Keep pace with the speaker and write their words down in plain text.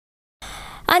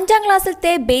അഞ്ചാം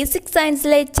ക്ലാസ്സിലത്തെ basic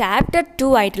സയൻസിലെ chapter 2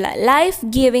 ആയിട്ടുള്ള life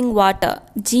giving water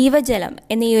ജീവജലം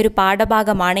എന്നീ ഒരു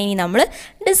പാഠഭാഗമാണ് ഇനി നമ്മൾ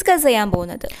ഡിസ്കസ് ചെയ്യാൻ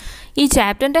പോകുന്നത്. ഈ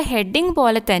ചാപ്റ്ററിൻ്റെ ഹെഡിങ്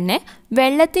പോലെ തന്നെ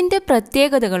വെള്ളത്തിൻ്റെ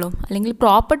പ്രത്യേകതകളും അല്ലെങ്കിൽ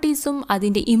പ്രോപ്പർട്ടീസും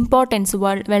അതിൻ്റെ ഇമ്പോർട്ടൻസ്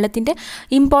വെള്ളത്തിൻ്റെ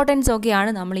ഇമ്പോർട്ടൻസ്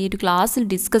ഒക്കെയാണ് നമ്മൾ ഈ ഒരു ക്ലാസ്സിൽ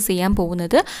ഡിസ്കസ് ചെയ്യാൻ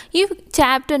പോകുന്നത്. ഈ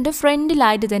ചാപ്റ്ററിൻ്റെ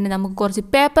ഫ്രണ്ടിലായിട്ട് തന്നെ നമുക്ക് കുറച്ച്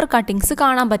പേപ്പർ കട്ടിങ്സ്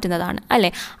കാണാൻ പറ്റുന്നതാണ്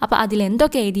അല്ലേ. അപ്പോൾ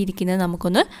അതിലെന്തൊക്കെ എഴുതിയിരിക്കുന്നത്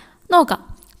നമുക്കൊന്ന് നോക്കാം.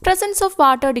 Presence of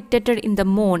water detected in the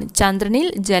moon. ചന്ദ്രനിൽ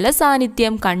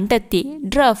ജലസാന്നിധ്യം കണ്ടെത്തി.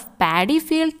 ഡ്രഫ് പാഡി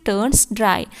ഫീൽഡ് ടേൺസ്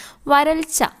ഡ്രൈ.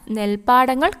 വരൾച്ച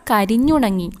നെൽപ്പാടങ്ങൾ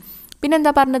കരിഞ്ഞുണങ്ങി.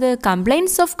 പിന്നെന്താ പറഞ്ഞത്?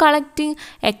 Compliance of collecting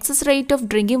excess rate of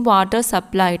drinking water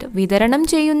supplied. വിതരണം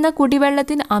ചെയ്യുന്ന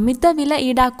കുടിവെള്ളത്തിന് അമിത വില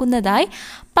ഈടാക്കുന്നതായി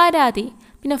പരാതി.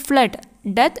 പിന്നെ flood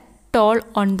death toll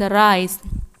on the rice.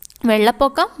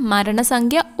 വെള്ളപ്പൊക്കം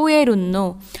മരണസംഖ്യ ഉയരുന്നു.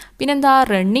 പിന്നെന്താ?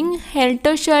 Running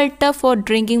ഹെൽട്ടർ shelter four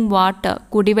drinking water.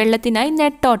 കുടിവെള്ളത്തിനായി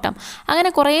നെട്ടോട്ടം. അങ്ങനെ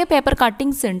കുറേ പേപ്പർ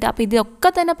കട്ടിങ്സ് ഉണ്ട്. അപ്പോൾ ഇതൊക്കെ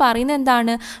തന്നെ പറയുന്നത്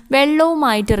എന്താണ്?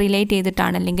 വെള്ളവുമായിട്ട് റിലേറ്റ്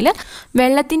ചെയ്തിട്ടാണ്. അല്ലെങ്കിൽ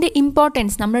വെള്ളത്തിൻ്റെ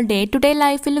ഇമ്പോർട്ടൻസ് നമ്മൾ ഡേ ടു ഡേ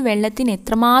ലൈഫിൽ വെള്ളത്തിന്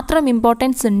എത്രമാത്രം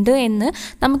ഇമ്പോർട്ടൻസ് ഉണ്ട് എന്ന്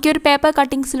നമുക്ക് ഈ ഒരു പേപ്പർ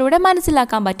കട്ടിങ്സിലൂടെ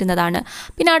മനസ്സിലാക്കാൻ പറ്റുന്നതാണ്.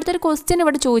 പിന്നെ അടുത്തൊരു ക്വസ്റ്റ്യൻ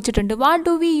ഇവിടെ ചോദിച്ചിട്ടുണ്ട്. What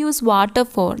do we use water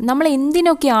for? നമ്മൾ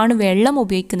എന്തിനൊക്കെയാണ് വെള്ളം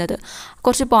ഉപയോഗിക്കുന്നത്?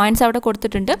 കുറച്ച് പോയിൻറ്റ്സ് അവിടെ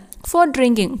കൊടുത്തിട്ടുണ്ട്. ഫോർ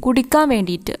ഡ്രിങ്കിങ് കുടിക്കാൻ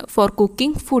വേണ്ടിയിട്ട്. ഫോർ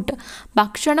കുക്കിംഗ് ഫുഡ്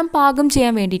ഭക്ഷണം പാകം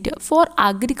ചെയ്യാൻ വേണ്ടിയിട്ട്. ഫോർ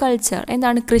അഗ്രികൾച്ചർ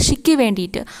എന്താണ്? കൃഷിക്ക്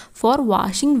വേണ്ടിയിട്ട്. ഫോർ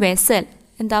വാഷിംഗ് വെസൽ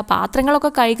എന്താ?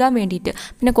 പാത്രങ്ങളൊക്കെ കഴുകാൻ വേണ്ടിയിട്ട്.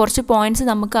 പിന്നെ കുറച്ച്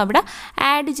പോയിൻറ്റ്സ് നമുക്ക് അവിടെ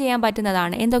ആഡ് ചെയ്യാൻ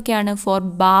പറ്റുന്നതാണ്. എന്തൊക്കെയാണ്? ഫോർ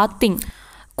ബാത്തിങ്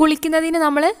കുളിക്കുന്നതിന്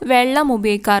നമ്മൾ വെള്ളം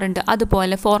ഉപയോഗിക്കാറുണ്ട്.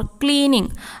 അതുപോലെ ഫോർ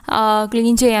ക്ലീനിങ്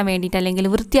ക്ലീൻ ചെയ്യാൻ വേണ്ടിയിട്ട് അല്ലെങ്കിൽ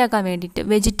വൃത്തിയാക്കാൻ വേണ്ടിയിട്ട്.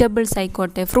 വെജിറ്റബിൾസ്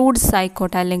ആയിക്കോട്ടെ ഫ്രൂട്ട്സ്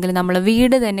ആയിക്കോട്ടെ അല്ലെങ്കിൽ നമ്മൾ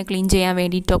വീട് തന്നെ ക്ലീൻ ചെയ്യാൻ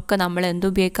വേണ്ടിയിട്ടൊക്കെ നമ്മൾ എന്ത്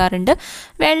ഉപയോഗിക്കാറുണ്ട്?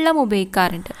 വെള്ളം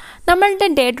ഉപയോഗിക്കാറുണ്ട്. നമ്മളുടെ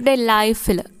ഡേ ടു ഡേ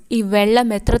ലൈഫിൽ ഈ വെള്ളം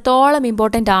എത്രത്തോളം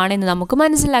ഇമ്പോർട്ടൻ്റ് ആണെന്ന് നമുക്ക്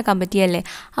മനസ്സിലാക്കാൻ പറ്റിയല്ലേ.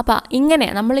 അപ്പോൾ ഇങ്ങനെ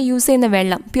നമ്മൾ യൂസ് ചെയ്യുന്ന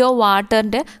വെള്ളം പ്യുവർ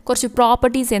വാട്ടറിൻ്റെ കുറച്ച്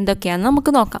പ്രോപ്പർട്ടീസ് എന്തൊക്കെയാണെന്ന്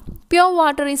നമുക്ക് നോക്കാം. Pure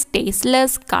water is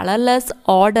tasteless colourless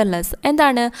odourless.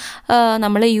 എന്താണ്?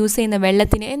 നമ്മൾ യൂസ് ചെയ്യുന്ന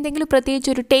വെള്ളത്തിന് എന്തെങ്കിലും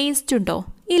പ്രത്യേകിച്ചൊരു ടേസ്റ്റ് ഉണ്ടോ?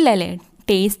 ഇല്ലല്ലേ,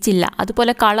 ടേസ്റ്റ് ഇല്ല.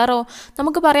 അതുപോലെ കളറോ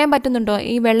നമുക്ക് പറയാൻ പറ്റുന്നുണ്ടോ?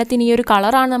 ഈ വെള്ളത്തിന് ഈ ഒരു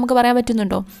കളറാണ് നമുക്ക് പറയാൻ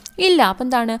പറ്റുന്നുണ്ടോ? ഇല്ല. അപ്പം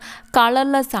എന്താണ്?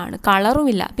 കളർലെസ് ആണ്, കളറും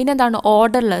ഇല്ല. പിന്നെ എന്താണ്?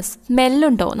 ഓർഡർലെസ്.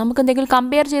 സ്മെല്ലുണ്ടോ? നമുക്ക് എന്തെങ്കിലും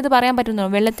കമ്പയർ ചെയ്ത് പറയാൻ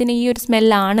പറ്റുന്നുണ്ടോ? വെള്ളത്തിന് ഈ ഒരു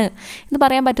സ്മെല്ലാണ് എന്ന്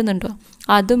പറയാൻ പറ്റുന്നുണ്ടോ?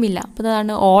 അതുമില്ല. അപ്പോൾ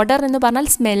എന്താണ്? ഓർഡർ എന്ന് പറഞ്ഞാൽ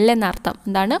സ്മെൽ എന്നർത്ഥം.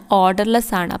 എന്താണ്?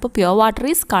 ഓർഡർലെസ് ആണ്. അപ്പോൾ pure water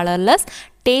is colourless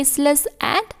tasteless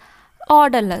and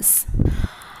odourless.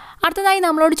 അടുത്തതായി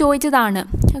നമ്മളോട് ചോദിച്ചതാണ്,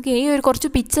 ഓക്കെ, ഈ ഒരു കുറച്ച്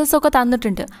പിക്ചേഴ്സൊക്കെ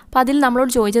തന്നിട്ടുണ്ട്. അപ്പോൾ അതിൽ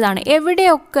നമ്മളോട് ചോദിച്ചതാണ്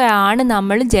എവിടെയൊക്കെയാണ്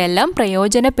നമ്മൾ ജലം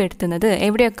പ്രയോജനപ്പെടുത്തുന്നത്,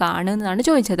 എവിടെയൊക്കെയാണ് എന്നാണ്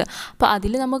ചോദിച്ചത്. അപ്പോൾ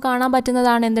അതിൽ നമുക്ക് കാണാൻ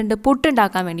പറ്റുന്നതാണ് എന്തുണ്ട്?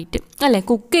 പുട്ടുണ്ടാക്കാൻ വേണ്ടിയിട്ട് അല്ലേ,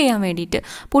 കുക്ക് ചെയ്യാൻ വേണ്ടിയിട്ട്.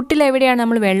 പുട്ടിൽ എവിടെയാണ്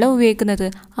നമ്മൾ വെള്ളം ഉപയോഗിക്കുന്നത്?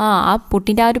 ആ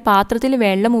പുട്ടിൻ്റെ ആ ഒരു പാത്രത്തിൽ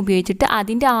വെള്ളം ഉപയോഗിച്ചിട്ട്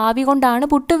അതിൻ്റെ ആവി കൊണ്ടാണ്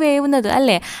പുട്ട് വേവുന്നത്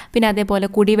അല്ലേ. പിന്നെ അതേപോലെ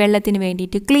കുടിവെള്ളത്തിന്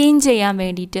വേണ്ടിയിട്ട്, ക്ലീൻ ചെയ്യാൻ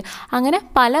വേണ്ടിയിട്ട്, അങ്ങനെ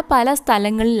പല പല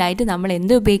സ്ഥലങ്ങളിലായിട്ട് നമ്മൾ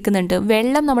എന്ത് ഉപയോഗിക്കുന്നുണ്ട്?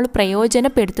 വെള്ളം നമ്മൾ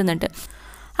പ്രയോജനപ്പെടുത്തുന്നുണ്ട്.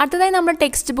 അടുത്തതായി നമ്മൾ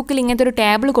ടെക്സ്റ്റ് ബുക്കിൽ ഇങ്ങനത്തെ ഒരു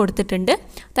ടേബിൾ കൊടുത്തിട്ടുണ്ട്.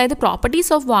 അതായത്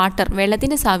പ്രോപ്പർട്ടീസ് ഓഫ് വാട്ടർ,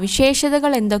 വെള്ളത്തിൻ്റെ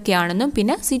സവിശേഷതകൾ എന്തൊക്കെയാണെന്നും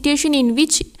പിന്നെ സിറ്റുവേഷൻ ഇൻ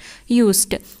വിച്ച്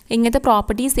യൂസ്ഡ്, ഇങ്ങനത്തെ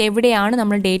പ്രോപ്പർട്ടീസ് എവിടെയാണ്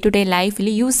നമ്മൾ ഡേ ടു ഡേ ലൈഫിൽ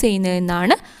യൂസ്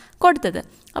ചെയ്യുന്നതെന്നാണ് കൊടുത്തത്.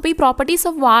 അപ്പോൾ ഈ പ്രോപ്പർട്ടീസ്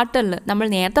ഓഫ് വാട്ടറിൽ നമ്മൾ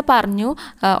നേരത്തെ പറഞ്ഞു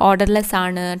ഓർഡർലെസ്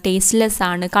ആണ്, ടേസ്റ്റ്ലെസ്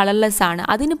ആണ്, കളർലെസ് ആണ്.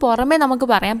 അതിന് പുറമെ നമുക്ക്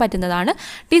പറയാൻ പറ്റുന്നതാണ്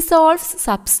ഡിസോൾവ്സ്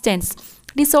സബ്സ്റ്റൻസ്.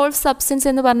 ഡിസോൾവ് സബ്സ്റ്റൻസ്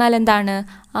എന്ന് പറഞ്ഞാൽ എന്താണ്?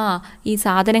 ഈ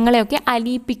സാധനങ്ങളെയൊക്കെ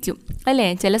അലിയിപ്പിക്കും അല്ലേ.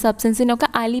 ചില സബ്സ്റ്റൻസിനൊക്കെ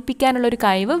അലിയിപ്പിക്കാനുള്ളൊരു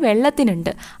കഴിവ് വെള്ളത്തിനുണ്ട്.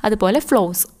 അതുപോലെ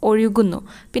ഫ്ലോസ് ഒഴുകുന്നു.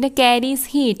 പിന്നെ ക്യാരീസ്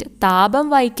ഹീറ്റ് താപം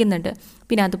വഹിക്കുന്നുണ്ട്.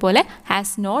 പിന്നെ അതുപോലെ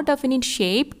has no definite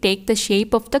shape take the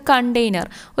shape of the container.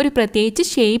 ഒരു പ്രത്യേകിച്ച്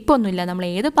ഷേപ്പ് ഒന്നുമില്ല. നമ്മൾ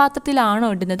ഏത്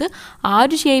പാത്രത്തിലാണോ ഇടുന്നത് ആ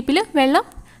ഒരു ഷേപ്പിൽ വെള്ളം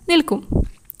നിൽക്കും.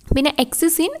 പിന്നെ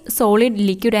എക്സിസ് in solid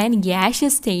liquid and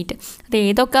gaseous state. അത്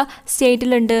ഏതൊക്കെ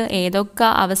സ്റ്റേറ്റിലുണ്ട്, ഏതൊക്കെ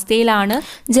അവസ്ഥയിലാണ്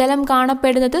ജലം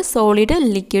കാണപ്പെടുന്നത്? സോളിഡ്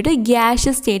ലിക്വിഡ്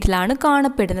ഗ്യാഷ്യസ് സ്റ്റേറ്റിലാണ്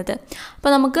കാണപ്പെടുന്നത്.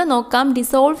 അപ്പോൾ നമുക്ക് നോക്കാം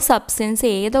ഡിസോൾവ്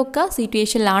സബ്സ്റ്റൻസ് ഏതൊക്കെ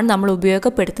സിറ്റുവേഷനിലാണ് നമ്മൾ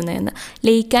ഉപയോഗപ്പെടുത്തുന്നതെന്ന്.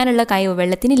 ലയിക്കാനുള്ള കഴിവ്,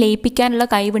 വെള്ളത്തിന് ലയിപ്പിക്കാനുള്ള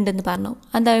കഴിവുണ്ടെന്ന് പറഞ്ഞു.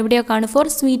 എന്താ എവിടെയൊക്കെയാണ്? ഫോർ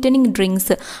സ്വീറ്റനിങ്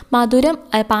ഡ്രിങ്ക്സ്, മധുരം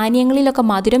പാനീയങ്ങളിലൊക്കെ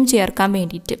മധുരം ചേർക്കാൻ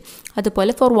വേണ്ടിയിട്ട്.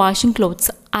 അതുപോലെ ഫോർ വാഷിംഗ്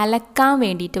ക്ലോത്ത്സ്, അലക്കാൻ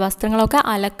വേണ്ടിയിട്ട്, വസ്ത്രങ്ങളൊക്കെ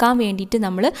അലക്കാൻ വേണ്ടിയിട്ട്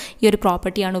നമ്മൾ ഈ ഒരു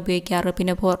പ്രോപ്പർട്ടിയാണ് ഉപയോഗിക്കാറ്.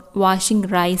 പിന്നെ ഫോർ വാഷിംഗ്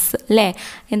റൈസ് അല്ലേ,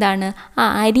 എന്താണ്?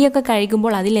 അരിയൊക്കെ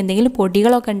കഴുകുമ്പോൾ അതിൽ എന്തെങ്കിലും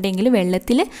പൊടികളൊക്കെ ഉണ്ടെങ്കിൽ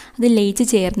വെള്ളത്തിൽ അത് ലയിച്ച്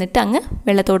ചേർന്നിട്ട് അങ്ങ്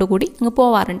വെള്ളത്തോടു കൂടി അങ്ങ്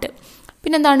പോവാറുണ്ട്.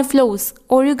 പിന്നെന്താണ്? ഫ്ലോസ്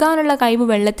ഒഴുകാനുള്ള കഴിവ്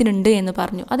വെള്ളത്തിനുണ്ട് എന്ന്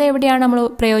പറഞ്ഞു. അതെവിടെയാണ് നമ്മൾ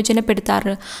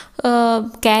പ്രയോജനപ്പെടുത്താറ്?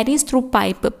 ക്യാരീസ് ത്രൂ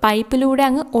പൈപ്പിലൂടെ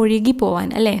അങ്ങ് ഒഴുകി പോവാൻ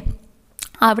അല്ലേ,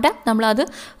 അവിടെ നമ്മളത്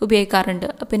ഉപയോഗിക്കാറുണ്ട്.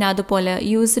 പിന്നെ അതുപോലെ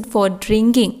യൂസ്ഡ് ഫോർ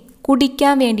ഡ്രിങ്കിങ്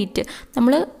കുടിക്കാൻ വേണ്ടിയിട്ട്.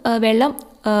 നമ്മൾ വെള്ളം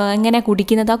എങ്ങനെ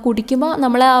കുടിക്കുന്നത്, ആ കുടിക്കുമ്പോൾ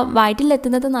നമ്മൾ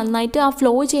വയറ്റിലെത്തുന്നത് നന്നായിട്ട് ആ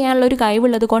ഫ്ലോ ചെയ്യാനുള്ള ഒരു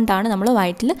കഴിവുള്ളത് കൊണ്ടാണ് നമ്മൾ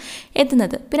വയറ്റിൽ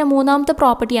എത്തുന്നത്. പിന്നെ മൂന്നാമത്തെ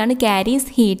പ്രോപ്പർട്ടിയാണ്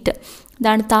ക്യാരീസ് ഹീറ്റ്.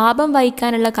 ഇതാണ് താപം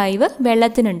വഹിക്കാനുള്ള കഴിവ്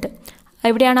വെള്ളത്തിനുണ്ട്.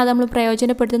 എവിടെയാണ് അത് നമ്മൾ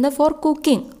പ്രയോജനപ്പെടുത്തുന്നത്? ഫോർ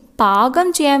കുക്കിംഗ്, പാകം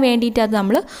ചെയ്യാൻ വേണ്ടിയിട്ട് അത്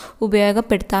നമ്മൾ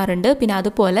ഉപയോഗപ്പെടുത്താറുണ്ട്. പിന്നെ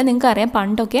അതുപോലെ നിങ്ങൾക്കറിയാം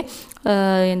പണ്ടൊക്കെ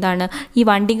ഈ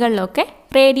വണ്ടികളിലൊക്കെ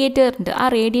റേഡിയേറ്റർ ഉണ്ട്. ആ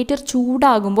റേഡിയേറ്റർ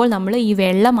ചൂടാകുമ്പോൾ നമ്മൾ ഈ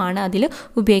വെള്ളമാണ് അതിൽ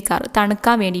ഉപയോഗിക്കാറ്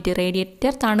തണുക്കാൻ വേണ്ടിയിട്ട്.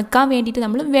 റേഡിയേറ്റർ തണുക്കാൻ വേണ്ടിയിട്ട്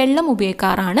നമ്മൾ വെള്ളം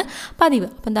ഉപയോഗിക്കാറാണ് പതിവ്.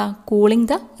 അപ്പോൾ കൂളിംഗ്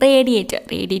ദ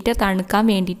റേഡിയേറ്റർ തണുക്കാൻ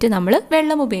വേണ്ടിയിട്ട് നമ്മൾ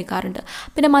വെള്ളം ഉപയോഗിക്കാറുണ്ട്.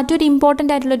 പിന്നെ മറ്റൊരു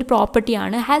ഇമ്പോർട്ടൻ്റ് ആയിട്ടുള്ളൊരു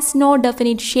പ്രോപ്പർട്ടിയാണ് has no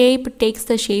definite shape, takes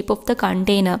the shape of the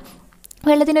container.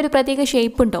 വെള്ളത്തിനൊരു പ്രത്യേക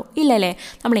ഷേപ്പ് ഉണ്ടോ? ഇല്ലല്ലേ.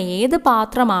 നമ്മൾ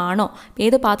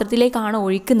ഏത് പാത്രത്തിലേക്കാണോ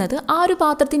ഒഴിക്കുന്നത് ആ ഒരു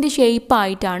പാത്രത്തിൻ്റെ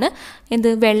ഷേപ്പായിട്ടാണ്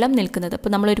വെള്ളം നിൽക്കുന്നത്.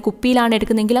 അപ്പോൾ നമ്മളൊരു കുപ്പിയിലാണ്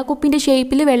എടുക്കുന്നതെങ്കിൽ ആ കുപ്പിൻ്റെ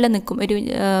ഷേപ്പിൽ വെള്ളം നിൽക്കും. ഒരു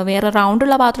വേറെ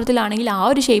റൗണ്ടുള്ള പാത്രത്തിലാണെങ്കിൽ ആ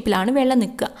ഒരു ഷേപ്പിലാണ് വെള്ളം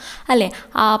നിൽക്കുക അല്ലേ.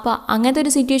 അപ്പോൾ അങ്ങനത്തെ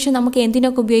ഒരു സിറ്റുവേഷൻ നമുക്ക്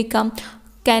എന്തിനൊക്കെ ഉപയോഗിക്കാം?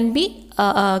 Can be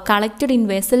collected in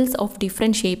vessels of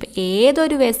different shape.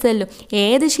 ഏതൊരു വെസലിലും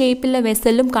ഏത് ഷേപ്പിലുള്ള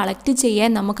വെസലിലും കളക്ട് ചെയ്യാൻ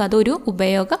നമുക്കതൊരു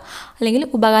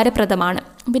ഉപകാരപ്രദമാണ്.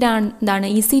 പിന്നെ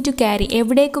ഈസി ടു ക്യാരി,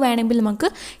 എവിടേക്ക് വേണമെങ്കിലും നമുക്ക്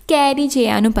ക്യാരി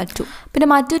ചെയ്യാനും പറ്റും. പിന്നെ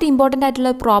മറ്റൊരു ഇമ്പോർട്ടൻ്റ്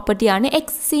ആയിട്ടുള്ള പ്രോപ്പർട്ടിയാണ്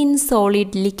exist in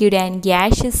solid, liquid and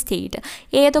gaseous state.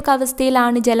 ഏതൊക്കെ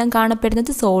അവസ്ഥയിലാണ് ജലം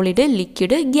കാണപ്പെടുന്നത്? Solid,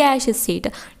 liquid, gaseous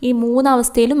state. ഈ 3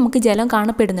 അവസ്ഥയിലും നമുക്ക് ജലം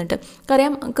കാണപ്പെടുന്നുണ്ട്.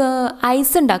 അറിയാം, നമുക്ക്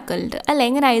ഐസ് ഉണ്ടാക്കലുണ്ട് അല്ലേ.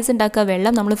 എങ്ങനെ ഐസ് ഉണ്ടാക്കുക?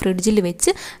 വെള്ളം നമ്മൾ ഫ്രിഡ്ജിൽ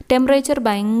വെച്ച് ടെമ്പറേച്ചർ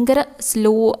ഭയങ്കര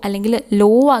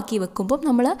ലോ ആക്കി വെക്കുമ്പോൾ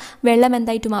നമ്മൾ വെള്ളം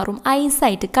എന്തായിട്ട് മാറും?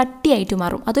 ഐസായിട്ട്, കട്ടിയായിട്ട്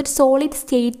മാറും. അതൊരു സോളിഡ്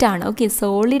സ്റ്റേറ്റ് ആണ്. ഓക്കെ,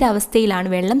 സോളിഡ് അവസ്ഥയിലാണ്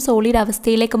വെള്ളം സോളിഡ്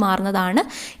അവസ്ഥയിലേക്ക് മാറുന്നതാണ്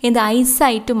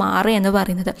ഐസായിട്ട് മാറുക എന്ന്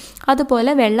പറയുന്നത്.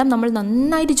 അതുപോലെ വെള്ളം നമ്മൾ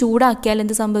നന്നായിട്ട് ചൂടാക്കിയാൽ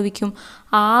എന്ത് സംഭവിക്കും?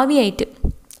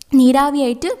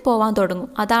 നീരാവിയായിട്ട് പോവാൻ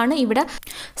തുടങ്ങും. അതാണ് ഇവിടെ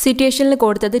സിറ്റുവേഷനിൽ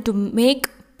കൊടുത്തത്. To make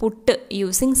puttu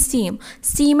using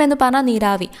steam എന്ന് പറഞ്ഞാൽ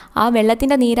നീരാവി. ആ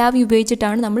വെള്ളത്തിൻ്റെ നീരാവി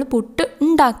ഉപയോഗിച്ചിട്ടാണ് നമ്മൾ പുട്ട്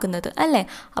ഉണ്ടാക്കുന്നത് അല്ലേ.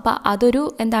 അപ്പോൾ അതൊരു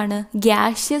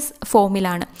ഗ്യാഷ്യസ്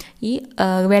ഫോമിലാണ്. ഈ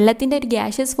വെള്ളത്തിൻ്റെ ഒരു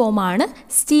ഗ്യാഷ്യസ് ഫോമാണ്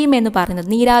സ്റ്റീം എന്ന് പറയുന്നത്,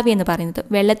 നീരാവി എന്ന് പറയുന്നത്.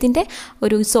 വെള്ളത്തിൻ്റെ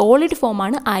ഒരു സോളിഡ്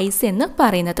ഫോമാണ് ഐസ് എന്ന്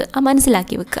പറയുന്നത്.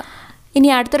 മനസ്സിലാക്കി വെക്കുക. ഇനി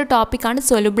അടുത്തൊരു ടോപ്പിക്കാണ്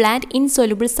സൊലുബിൾ ആൻഡ്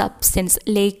ഇൻസൊലുബിൾ സബ്സ്റ്റൻസ്.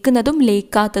 ലയിക്കുന്നതും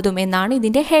ലയിക്കാത്തതും എന്നാണ്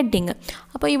ഇതിൻ്റെ ഹെഡിങ്.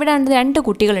 അപ്പോൾ ഇവിടെ 2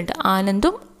 കുട്ടികളുണ്ട്,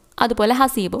 ആനന്ദും അതുപോലെ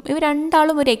ഹസീബും. ഇവർ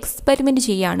രണ്ടാളും ഒരു എക്സ്പെരിമെൻറ്റ്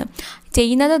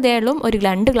ചെയ്യുന്നത് ദേളും ഒരു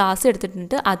 2 ഗ്ലാസ്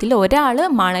എടുത്തിട്ടുണ്ട്. അതിൽ ഒരാൾ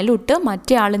മണലിട്ട്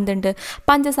മറ്റേ ആൾ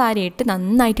പഞ്ചസാരയിട്ട്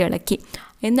നന്നായിട്ട് ഇളക്കി.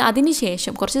 അതിന്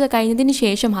ശേഷം കുറച്ച് കഴിഞ്ഞതിന്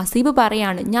ശേഷം ഹസീബ്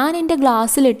പറയാണ്, ഞാൻ എൻ്റെ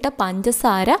ഗ്ലാസ്സിലിട്ട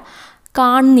പഞ്ചസാര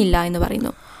കാണുന്നില്ല എന്ന്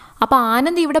പറയുന്നു. അപ്പോൾ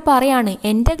ആനന്ദ് ഇവിടെ പറയാണ്,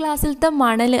 എൻ്റെ ഗ്ലാസ്സിലത്തെ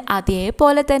മണൽ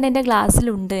അതേപോലെ തന്നെ എൻ്റെ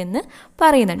ഗ്ലാസ്സിലുണ്ട് എന്ന്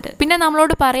പറയുന്നുണ്ട്. പിന്നെ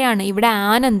നമ്മളോട് പറയാണ്, ഇവിടെ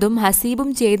ആനന്ദും ഹസീബും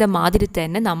ചെയ്ത മാതിരി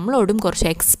തന്നെ നമ്മളോടും കുറച്ച്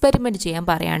എക്സ്പെരിമെൻറ്റ് ചെയ്യാൻ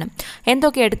പറയാണ്.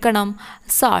 എന്തൊക്കെ എടുക്കണം?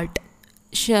 സാൾട്ട്,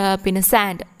 പിന്നെ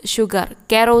sand, sugar,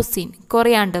 kerosene,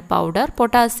 coriander powder,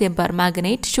 potassium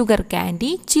permanganate, sugar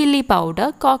candy, chilli powder,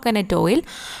 coconut oil,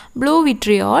 blue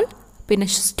vitriol, പിന്നെ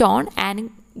സ്റ്റോൺ ആൻഡ്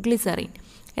ഗ്ലിസറിൻ.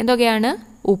 എന്തൊക്കെയാണ്?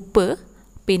 ഉപ്പ്,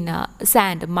 പിന്നെ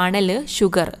സാൻഡ് മണൽ,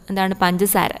 ഷുഗർ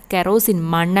പഞ്ചസാര, കെറോസിൻ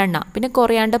മണ്ണെണ്ണ, പിന്നെ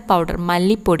കൊറിയാണ്ടർ പൗഡർ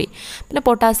മല്ലിപ്പൊടി, പിന്നെ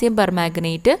പൊട്ടാസ്യം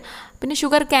പെർമാംഗനേറ്റ്, പിന്നെ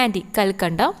ഷുഗർ കാൻഡി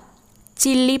കൽക്കണ്ട,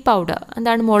 ചില്ലി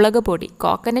പൗഡർ മുളക് പൊടി,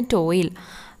 കോക്കനട്ട് ഓയിൽ,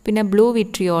 പിന്നെ ബ്ലൂ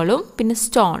വിട്രിയോളും, പിന്നെ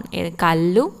സ്റ്റോൺ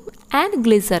കല്ലും ആൻഡ്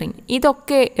ഗ്ലിസറിൻ.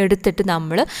 ഇതൊക്കെ എടുത്തിട്ട്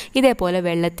നമ്മൾ ഇതേപോലെ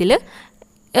വെള്ളത്തിൽ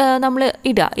നമ്മൾ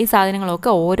ഇടുക. ഈ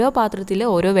സാധനങ്ങളൊക്കെ ഓരോ പാത്രത്തിൽ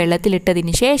ഓരോ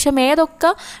വെള്ളത്തിലിട്ടതിന് ശേഷം ഏതൊക്കെ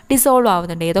ഡിസോൾവ്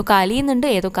ആവുന്നുണ്ട്, ഏതൊക്കെ അലിയുന്നുണ്ട്,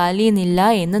 ഏതൊക്കെ അലിയുന്നില്ല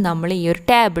എന്ന് നമ്മൾ ഈ ഒരു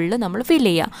ടേബിളിൽ നമ്മൾ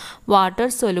ഫില്ല് ചെയ്യുക. വാട്ടർ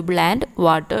സൊലുബിൾ ആൻഡ്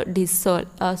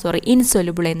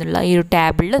ഇൻസൊലുബിൾ എന്നുള്ള ഈ ഒരു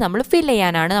ടേബിളിൽ നമ്മൾ ഫില്ല്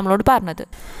ചെയ്യാനാണ് നമ്മളോട് പറഞ്ഞത്.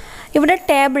 ഇവിടെ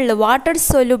ടേബിളിൽ വാട്ടർ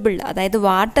സൊലുബിൾ, അതായത്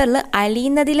വാട്ടറിൽ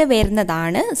അലിയുന്നതിൽ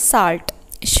വരുന്നതാണ് salt,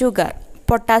 sugar,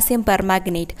 potassium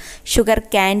permanganate, sugar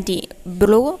candy,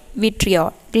 blue vitriol,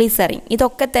 glycerin.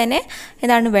 ഇതൊക്കെ തന്നെ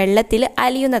വെള്ളത്തിൽ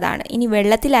അലിയുന്നതാണ്. ഇനി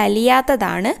വെള്ളത്തിൽ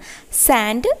അലിയാത്തതാണ്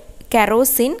sand,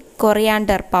 kerosene,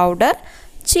 coriander powder,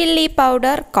 chilli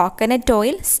powder, coconut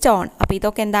oil, stone. അപ്പോൾ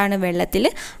ഇതൊക്കെ വെള്ളത്തിൽ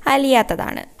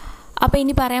അലിയാത്തതാണ്. അപ്പോൾ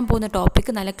ഇനി പറയാൻ പോകുന്ന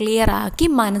ടോപ്പിക്ക് നല്ല ക്ലിയർ ആക്കി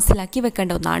മനസ്സിലാക്കി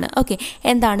വെക്കേണ്ട ഒന്നാണ്. ഓക്കെ,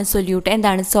 എന്താണ് സൊല്യൂട്ട്,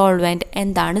 എന്താണ് സോൾവെൻറ്റ്,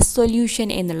 എന്താണ് സൊല്യൂഷൻ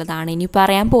എന്നുള്ളതാണ് ഇനി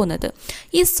പറയാൻ പോകുന്നത്.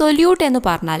 ഈ സൊല്യൂട്ട് എന്ന്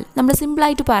പറഞ്ഞാൽ നമ്മൾ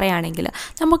സിമ്പിളായിട്ട് പറയുകയാണെങ്കിൽ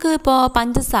നമുക്ക് ഇപ്പോൾ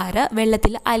പഞ്ചസാര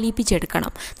വെള്ളത്തിൽ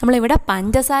അലിയിപ്പിച്ചെടുക്കണം. നമ്മളിവിടെ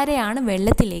പഞ്ചസാരയാണ്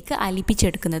വെള്ളത്തിലേക്ക്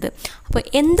അലിയിപ്പിച്ചെടുക്കുന്നത്. അപ്പോൾ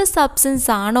എന്ത് സബ്സ്റ്റൻസ്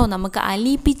ആണോ നമുക്ക്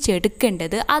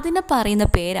അലിയിപ്പിച്ചെടുക്കേണ്ടത് അതിനെ പറയുന്ന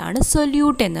പേരാണ്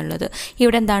സൊല്യൂട്ട് എന്നുള്ളത്.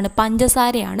 ഇവിടെ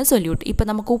പഞ്ചസാരയാണ് സൊല്യൂട്ട്. ഇപ്പോൾ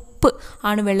നമുക്ക് ഉപ്പ്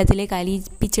ആണ് വെള്ളത്തിലേക്ക്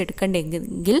അലിയിപ്പിച്ചെടുക്കേണ്ടത്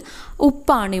എടുക്കേണ്ടതെങ്കിൽ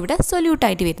ഉപ്പാണ് ഇവിടെ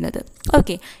സൊല്യൂട്ടായിട്ട് വരുന്നത്.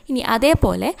 ഓക്കെ, ഇനി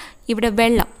അതേപോലെ ഇവിടെ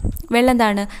വെള്ളം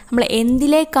എന്താണ്, നമ്മൾ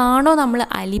എന്തിലേക്കാണോ നമ്മൾ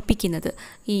അലിയിപ്പിക്കുന്നത്,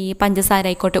 ഈ പഞ്ചസാര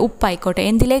ആയിക്കോട്ടെ ഉപ്പായിക്കോട്ടെ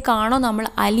എന്തിലേക്കാണോ നമ്മൾ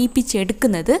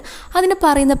അലിയിപ്പിച്ചെടുക്കുന്നത് അതിന്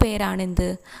പറയുന്ന പേരാണ് എന്ത്,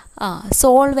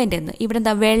 സോൾവെൻ്റ് എന്ന്. ഇവിടെ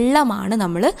എന്താ, വെള്ളമാണ്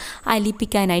നമ്മൾ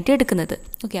അലിയിപ്പിക്കാനായിട്ട് എടുക്കുന്നത്.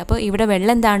 ഓക്കെ, അപ്പോൾ ഇവിടെ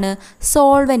വെള്ളം എന്താണ്,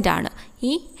 സോൾവെൻ്റ് ആണ്.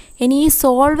 ഇനി ഈ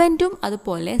സോൾവെൻറ്റും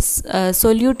അതുപോലെ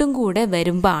സൊല്യൂട്ടും കൂടെ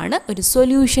വരുമ്പോഴാണ് ഒരു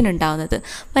സൊല്യൂഷൻ ഉണ്ടാകുന്നത്.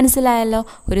 മനസ്സിലായല്ലോ,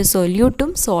 ഒരു സൊല്യൂട്ടും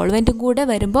സോൾവെൻറ്റും കൂടെ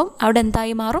വരുമ്പം അവിടെ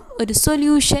എന്തായി മാറും, ഒരു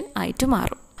സൊല്യൂഷൻ ആയിട്ട്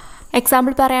മാറും.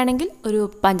 എക്സാമ്പിൾ പറയുകയാണെങ്കിൽ ഒരു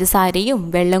പഞ്ചസാരയും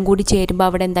വെള്ളം കൂടി ചേരുമ്പോൾ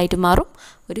അവിടെ എന്തായിട്ട് മാറും,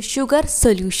 ഒരു ഷുഗർ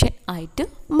സൊല്യൂഷൻ ആയിട്ട്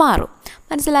മാറും.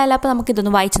 മനസ്സിലായല്ലോ, അപ്പോൾ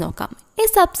നമുക്കിതൊന്ന് വായിച്ച് നോക്കാം. A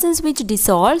substance which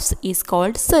dissolves is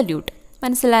called solute.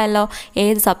 മനസ്സിലായല്ലോ,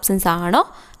 ഏത് സബ്സ്റ്റൻസ് ആണോ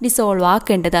ഡിസോൾവ്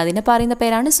ആക്കേണ്ടത് അതിനെ പറയുന്ന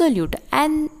പേരാണ് solute.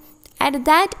 And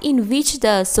that in which the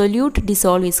solute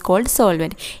dissolve is called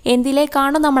solvent.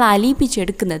 എന്തിലേക്കാണോ നമ്മൾ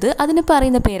അലിയിപ്പിച്ചെടുക്കുന്നത് അതിന്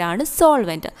പറയുന്ന പേരാണ്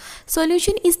solvent.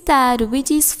 Solution is that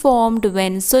which is formed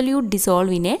when solute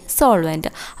dissolve in A solvent.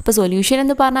 അപ്പോൾ സൊല്യൂഷൻ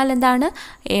എന്ന് പറഞ്ഞാൽ എന്താണ്,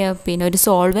 പിന്നെ ഒരു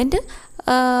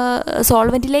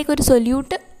സോൾവെൻറ്റിലേക്ക് ഒരു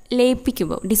സൊല്യൂട്ട്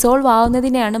ലയിപ്പിക്കുമ്പോൾ ഡിസോൾവ്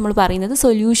ആവുന്നതിനെയാണ് നമ്മൾ പറയുന്നത്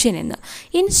സൊല്യൂഷൻ എന്ന്.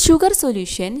 In sugar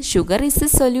solution, sugar is A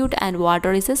solute and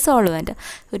water is A solvent.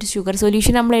 ഒരു ഷുഗർ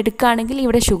സൊല്യൂഷൻ നമ്മൾ എടുക്കുകയാണെങ്കിൽ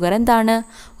ഇവിടെ ഷുഗർ എന്താണ്,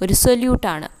 ഒരു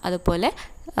സൊല്യൂട്ടാണ്. അതുപോലെ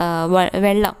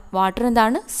വെള്ളം, വാട്ടർ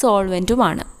എന്താണ്,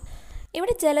 സോൾവെൻറ്റുമാണ്.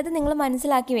 ഇവിടെ ചിലത് നിങ്ങൾ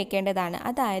മനസ്സിലാക്കി വെക്കേണ്ടതാണ്.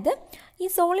 അതായത് ഈ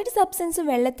സോളിഡ് സബ്സ്റ്റൻസ്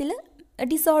വെള്ളത്തിൽ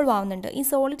ഡിസോൾവ് ആവുന്നുണ്ട്. ഈ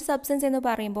സോളിഡ് സബ്സ്റ്റൻസ് എന്ന്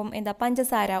പറയുമ്പം എന്താ,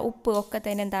 പഞ്ചസാര ഉപ്പ് ഒക്കെ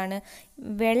തന്നെ എന്താണ്,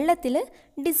 വെള്ളത്തിൽ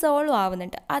ഡിസോൾവ്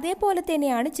ആവുന്നുണ്ട്. അതേപോലെ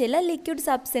തന്നെയാണ് ചില ലിക്വിഡ്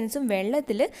സബ്സ്റ്റൻസും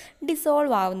വെള്ളത്തിൽ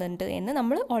ഡിസോൾവ് ആവുന്നുണ്ട് എന്ന്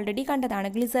നമ്മൾ ഓൾറെഡി കണ്ടതാണ്.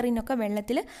 ഗ്ലിസറിനൊക്കെ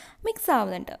വെള്ളത്തിൽ മിക്സ്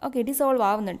ആവുന്നുണ്ട്, ഓക്കെ, ഡിസോൾവ്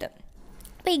ആവുന്നുണ്ട്.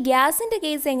 അപ്പോൾ ഈ ഗ്യാസിൻ്റെ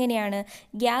കേസ് എങ്ങനെയാണ്,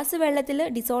 ഗ്യാസ് വെള്ളത്തിൽ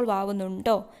ഡിസോൾവ്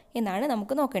ആവുന്നുണ്ടോ എന്നാണ്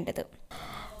നമുക്ക് നോക്കേണ്ടത്.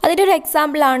 അതിൻ്റെ ഒരു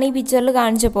എക്സാമ്പിളാണ് ഈ പിക്ചറിൽ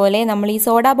കാണിച്ച പോലെ നമ്മൾ ഈ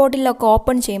സോഡാ ബോട്ടിലൊക്കെ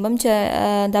ഓപ്പൺ ചെയ്യുമ്പം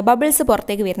ബബിൾസ്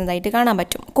പുറത്തേക്ക് വരുന്നതായിട്ട് കാണാൻ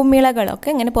പറ്റും. കുമിളകളൊക്കെ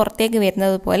ഇങ്ങനെ പുറത്തേക്ക്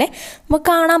വരുന്നത് പോലെ നമുക്ക്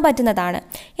കാണാൻ പറ്റുന്നതാണ്.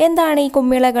 എന്താണ് ഈ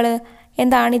കുമിളകൾ,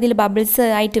 എന്താണ് ഇതിൽ ബബിൾസ്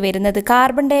ആയിട്ട് വരുന്നത്,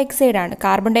 carbon dye ഓക്സൈഡാണ്.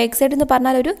 Carbon dye oxide എന്ന്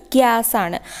പറഞ്ഞാൽ ഒരു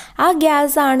ഗ്യാസാണ്. ആ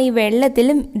ഗ്യാസാണ് ഈ വെള്ളത്തിൽ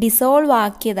ഡിസോൾവ്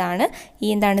ആക്കിയതാണ് ഈ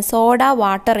എന്താണ്, സോഡ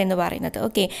വാട്ടർ എന്ന് പറയുന്നത്.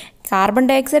 ഓക്കെ, കാർബൺ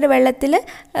ഡൈ ഓക്സൈഡ് വെള്ളത്തിൽ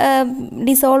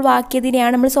ഡിസോൾവ്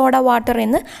ആക്കിയതിനെയാണ് നമ്മൾ സോഡ വാട്ടർ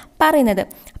എന്ന് പറയുന്നത്.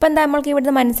 അപ്പോൾ എന്താ നമ്മൾക്ക്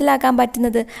ഇവിടുന്ന് മനസ്സിലാക്കാൻ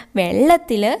പറ്റുന്നത്,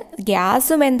 വെള്ളത്തിൽ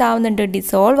ഗ്യാസും എന്താവുന്നുണ്ട്,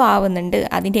 ഡിസോൾവ് ആവുന്നുണ്ട്.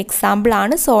 അതിൻ്റെ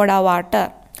എക്സാമ്പിളാണ് സോഡ വാട്ടർ.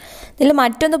 ഇതിൽ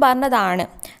മറ്റൊന്ന് പറഞ്ഞതാണ്,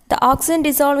 the oxygen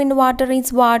dissolved in water is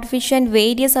what fish and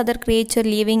various other creatures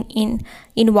living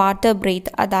in water breathe.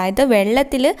 അതായത്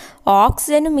വെള്ളത്തിൽ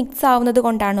ഓക്സിജനും മിക്സ് ആവുന്നത്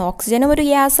കൊണ്ടാണ്, ഓക്സിജനും ഒരു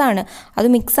ഗ്യാസാണ്, അത്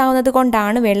മിക്സ് ആവുന്നത്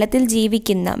കൊണ്ടാണ് വെള്ളത്തിൽ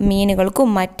ജീവിക്കുന്ന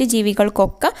മീനുകൾക്കും മറ്റ്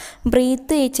ജീവികൾക്കൊക്കെ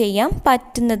ബ്രീത്ത് ചെയ്യാൻ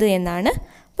പറ്റുന്നത് എന്നാണ്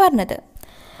പറഞ്ഞത്.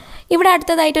 ഇവിടെ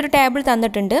അടുത്തതായിട്ടൊരു ടേബിൾ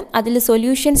തന്നിട്ടുണ്ട്. അതിൽ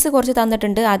സൊല്യൂഷൻസ് കുറച്ച്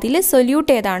തന്നിട്ടുണ്ട്. അതിൽ സൊല്യൂട്ട്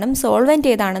ഏതാണെന്നും സോൾവെൻറ്റ്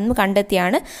ഏതാണെന്നും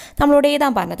കണ്ടെത്തിയാണ് നമ്മളോട്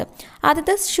എഴുതാൻ പറഞ്ഞത്.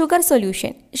 ആദ്യത്തെ ഷുഗർ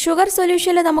സൊല്യൂഷൻ. ഷുഗർ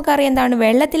സൊല്യൂഷനിൽ നമുക്കറിയാം എന്താണ്,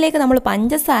 വെള്ളത്തിലേക്ക് നമ്മൾ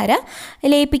പഞ്ചസാര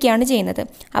ലയിപ്പിക്കുകയാണ് ചെയ്യുന്നത്.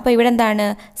 അപ്പോൾ ഇവിടെ എന്താണ്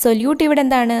സൊല്യൂട്ട്, ഇവിടെ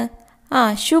എന്താണ്,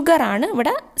 ഷുഗറാണ്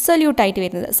ഇവിടെ സൊല്യൂട്ടായിട്ട്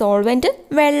വരുന്നത്. സോൾവെൻറ്റ്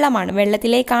വെള്ളമാണ്,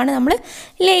 വെള്ളത്തിലേക്കാണ് നമ്മൾ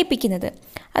ലയിപ്പിക്കുന്നത്.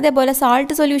 അതേപോലെ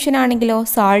സാൾട്ട് സൊല്യൂഷൻ ആണെങ്കിലോ,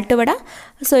 സാൾട്ട് ഇവിടെ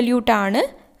സൊല്യൂട്ടാണ്,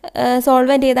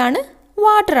 സോൾവെൻറ്റ് ഏതാണ്,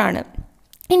 വാട്ടറാണ്.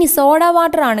 ഇനി സോഡ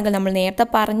വാട്ടർ ആണെങ്കിൽ നമ്മൾ നേരത്തെ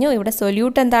പറഞ്ഞു ഇവിടെ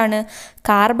സൊല്യൂട്ട് എന്താണ്,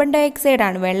 കാർബൺ ഡൈ ഓക്സൈഡ്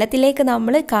ആണ്. വെള്ളത്തിലേക്ക്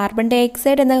നമ്മൾ കാർബൺ ഡൈ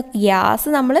ഓക്സൈഡ് എന്ന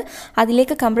ഗ്യാസ് നമ്മൾ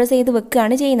അതിലേക്ക് കംപ്രസ് ചെയ്ത്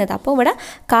വെക്കുകയാണ് ചെയ്യുന്നത്. അപ്പോൾ ഇവിടെ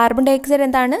കാർബൺ ഡൈ ഓക്സൈഡ്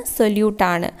എന്താണ്,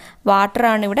 സൊല്യൂട്ടാണ്,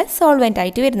 വാട്ടറാണ് ഇവിടെ സോൾവെൻ്റ്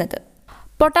ആയിട്ട് വരുന്നത്.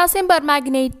 പൊട്ടാസ്യം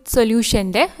പെർമാഗ്നേറ്റ്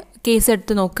സൊല്യൂഷൻ്റെ കേസ്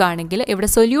എടുത്ത് നോക്കുകയാണെങ്കിൽ ഇവിടെ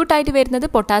സൊല്യൂട്ടായിട്ട് വരുന്നത്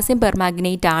പൊട്ടാസ്യം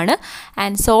പെർമാഗ്നേറ്റ് ആണ്.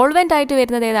 ആൻഡ് സോൾവെൻ്റ് ആയിട്ട്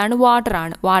വരുന്നത് ഏതാണ്,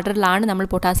 വാട്ടറാണ്. വാട്ടറിലാണ് നമ്മൾ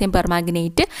പൊട്ടാസ്യം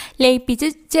പെർമാഗ്നേറ്റ് ലയിപ്പിച്ച്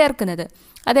ചേർക്കുന്നത്.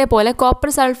 അതേപോലെ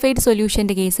കോപ്പർ സൾഫേറ്റ്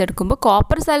സൊല്യൂഷൻ്റെ കേസ് എടുക്കുമ്പോൾ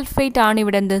കോപ്പർ സൾഫേറ്റ് ആണ്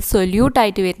ഇവിടെ എന്ത്,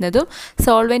 സൊല്യൂട്ടായിട്ട് വരുന്നതും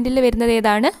സോൾവെൻറ്റിൽ വരുന്നത്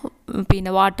ഏതാണ്,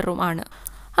 പിന്നെ വാട്ടറും ആണ്.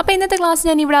 അപ്പോൾ ഇന്നത്തെ ക്ലാസ്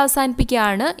ഞാൻ ഇവിടെ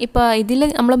അവസാനിപ്പിക്കുകയാണ്. ഇപ്പോൾ ഇതിൽ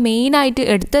നമ്മൾ മെയിനായിട്ട്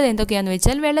എടുത്തത് എന്തൊക്കെയാണെന്ന്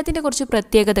വെച്ചാൽ വെള്ളത്തിൻ്റെ കുറച്ച്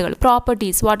പ്രത്യേകതകൾ,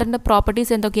 പ്രോപ്പർട്ടീസ്, വാട്ടറിൻ്റെ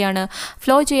പ്രോപ്പർട്ടീസ് എന്തൊക്കെയാണ്,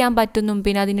 ഫ്ലോ ചെയ്യാൻ പറ്റുന്നും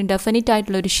പിന്നെ അതിന് ഡെഫിനിറ്റ്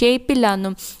ആയിട്ടുള്ള ഒരു ഷേപ്പില്ല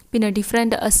എന്നും പിന്നെ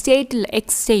ഡിഫറെൻറ്റ് സ്റ്റേറ്റിൽ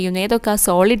എക്സിസ്റ്റ് ചെയ്യുന്നു. ഏതൊക്കെ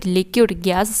സോളിഡ്, ലിക്വിഡ്,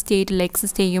 ഗ്യാസ് സ്റ്റേറ്റിൽ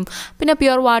എക്സിസ്റ്റ് ചെയ്യും. പിന്നെ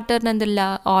പ്യുവർ വാട്ടറിന് എന്തില്ല,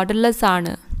 ഓർഡർലെസ്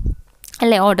ആണ്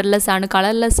അല്ലേ, ഓർഡർലെസ് ആണ്,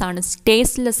 കളർലെസ് ആണ്,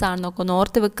 ടേസ്റ്റ്ലെസ് ആണെന്നൊക്കെ ഒന്ന്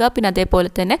ഓർത്ത് വെക്കുക. പിന്നെ അതേപോലെ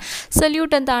തന്നെ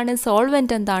സൊല്യൂട്ട് എന്താണ്,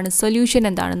 സോൾവെൻറ്റ് എന്താണ്, സൊല്യൂഷൻ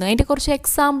എന്താണെന്ന് അതിൻ്റെ കുറച്ച്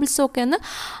എക്സാമ്പിൾസൊക്കെ ഒന്ന്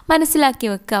മനസ്സിലാക്കി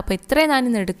വെക്കുക. അപ്പോൾ ഇത്രയും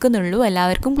ഞാനിന്ന് എടുക്കുന്നുള്ളൂ.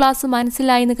 എല്ലാവർക്കും ക്ലാസ്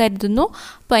മനസ്സിലായി എന്ന് കരുതുന്നു.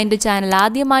 അപ്പോൾ എൻ്റെ ചാനൽ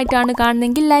ആദ്യമായിട്ടാണ്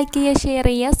കാണുന്നതെങ്കിൽ ലൈക്ക് ചെയ്യുക, ഷെയർ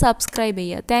ചെയ്യുക, സബ്സ്ക്രൈബ്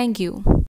ചെയ്യുക. താങ്ക്